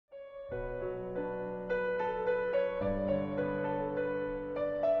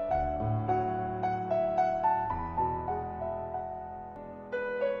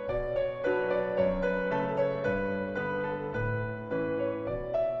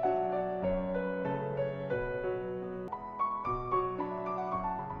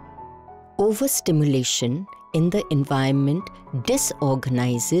Overstimulation in the environment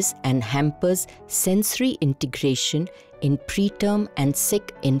disorganizes and hampers sensory integration in preterm and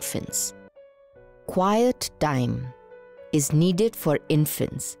sick infants. Quiet time is needed for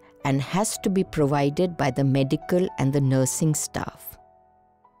infants and has to be provided by the medical and the nursing staff.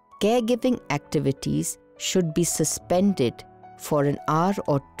 Caregiving activities should be suspended for an hour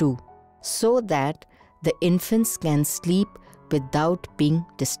or two so that the infants can sleep without being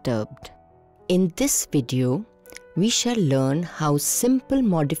disturbed. In this video, we shall learn how simple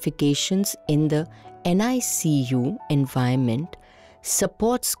modifications in the NICU environment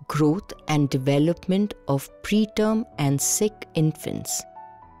supports growth and development of preterm and sick infants.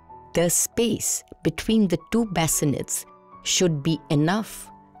 The space between the two bassinets should be enough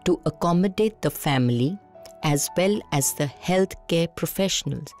to accommodate the family as well as the healthcare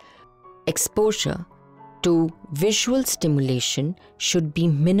professionals. Exposure to visual stimulation should be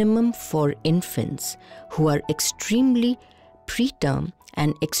minimum for infants who are extremely preterm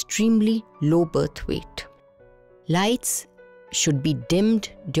and extremely low birth weight. Lights should be dimmed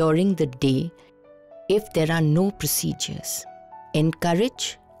during the day if there are no procedures.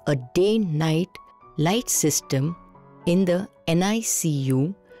 Encourage a day-night light system in the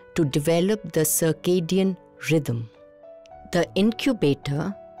NICU to develop the circadian rhythm. The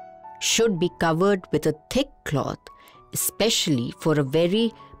incubator should be covered with a thick cloth, especially for a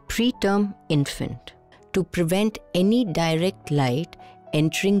very preterm infant, to prevent any direct light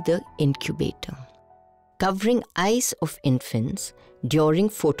entering the incubator. Covering eyes of infants during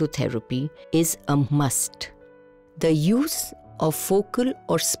phototherapy is a must. The use of focal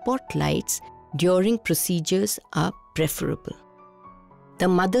or spotlights during procedures are preferable. The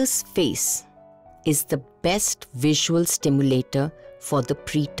mother's face is the best visual stimulator for the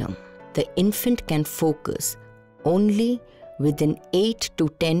preterm. The infant can focus only within 8 to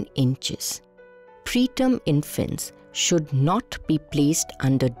 10 inches. Preterm infants should not be placed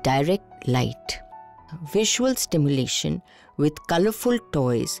under direct light. Visual stimulation with colorful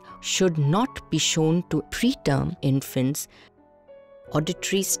toys should not be shown to preterm infants.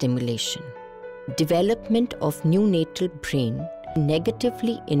 Auditory stimulation. Development of neonatal brain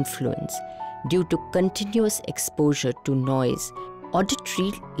negatively influenced due to continuous exposure to noise.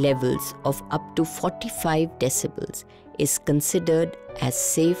 Auditory levels of up to 45 decibels is considered as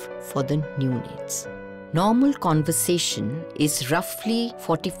safe for the neonates. Normal conversation is roughly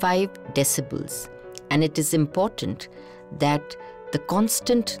 45 decibels, and it is important that the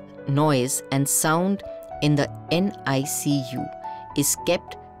constant noise and sound in the NICU is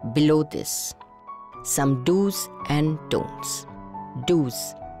kept below this. Some do's and don'ts.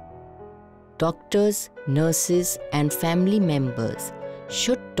 Do's. Doctors, nurses, and family members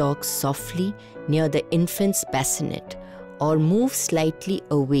should talk softly near the infant's bassinet or move slightly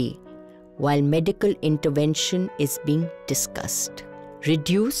away while medical intervention is being discussed.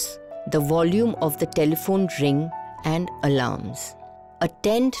 Reduce the volume of the telephone ring and alarms.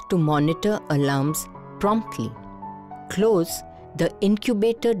 Attend to monitor alarms promptly. Close the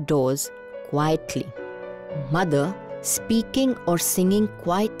incubator doors quietly. Mother speaking or singing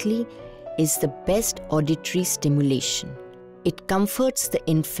quietly is the best auditory stimulation. It comforts the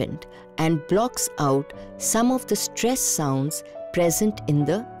infant and blocks out some of the stress sounds present in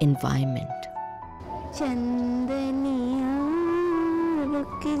the environment.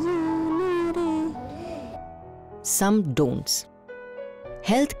 Some don'ts.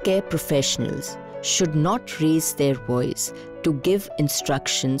 Healthcare professionals should not raise their voice to give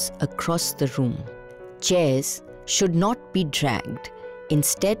instructions across the room. Chairs should not be dragged,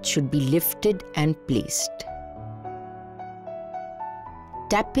 instead should be lifted and placed.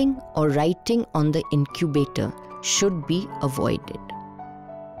 Tapping or writing on the incubator should be avoided.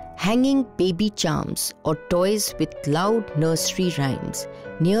 Hanging baby charms or toys with loud nursery rhymes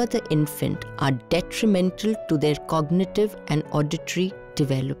near the infant are detrimental to their cognitive and auditory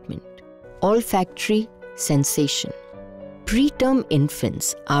development. Olfactory sensation. Preterm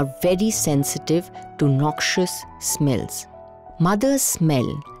infants are very sensitive to noxious smells. Mother's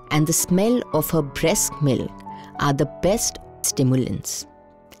smell and the smell of her breast milk are the best stimulants.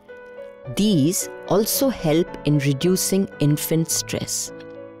 These also help in reducing infant stress.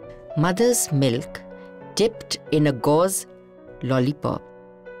 Mother's milk dipped in a gauze lollipop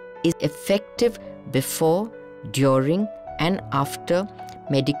is effective before, during, and after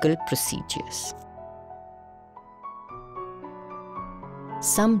medical procedures.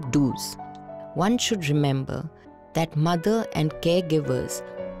 Some do's. One should remember that mother and caregivers'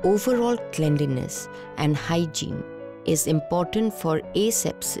 overall cleanliness and hygiene is important for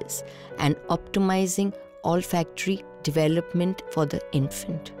asepsis and optimizing olfactory development for the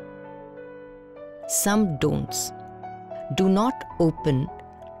infant. Some don'ts. Do not open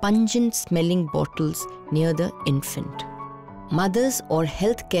pungent smelling bottles near the infant. Mothers or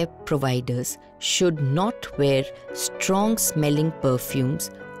healthcare providers should not wear strong smelling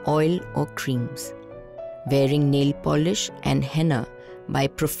perfumes, oil or creams. Wearing nail polish and henna by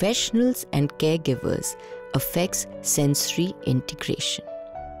professionals and caregivers affects sensory integration.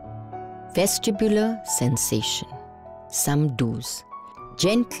 Vestibular sensation. Some do's.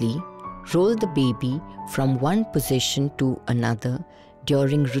 Gently roll the baby from one position to another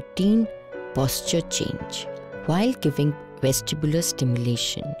during routine posture change. While giving vestibular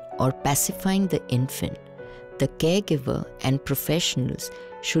stimulation or pacifying the infant, the caregiver and professionals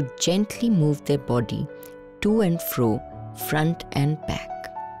should gently move their body to and fro, front and back.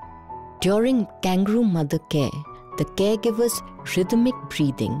 During kangaroo mother care, the caregiver's rhythmic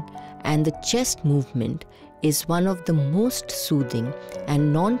breathing and the chest movement is one of the most soothing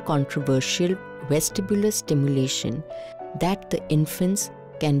and non-controversial vestibular stimulation that the infants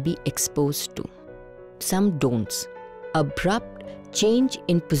can be exposed to. Some don'ts. Abrupt change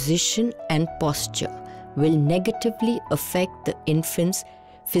in position and posture will negatively affect the infant's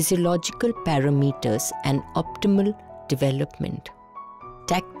physiological parameters and optimal development.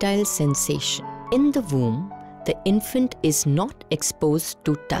 Tactile sensation. In the womb, the infant is not exposed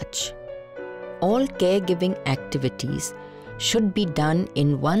to touch. All caregiving activities should be done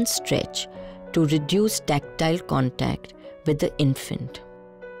in one stretch to reduce tactile contact with the infant.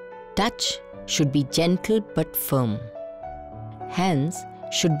 Touch should be gentle but firm. Hands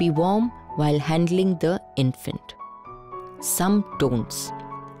should be warm while handling the infant. Some don'ts.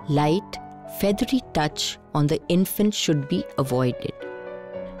 Light, feathery touch on the infant should be avoided.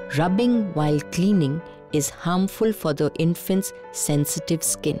 Rubbing while cleaning is harmful for the infant's sensitive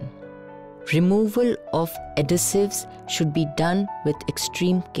skin. Removal of adhesives should be done with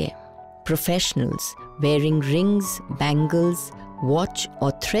extreme care. Professionals wearing rings, bangles, watch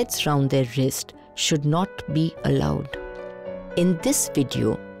or threads round their wrist should not be allowed. In this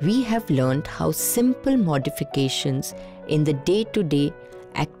video, we have learned how simple modifications in the day-to-day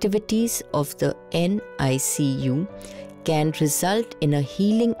activities of the NICU can result in a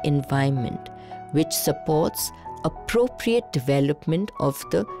healing environment which supports appropriate development of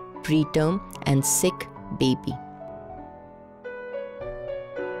the preterm and sick baby.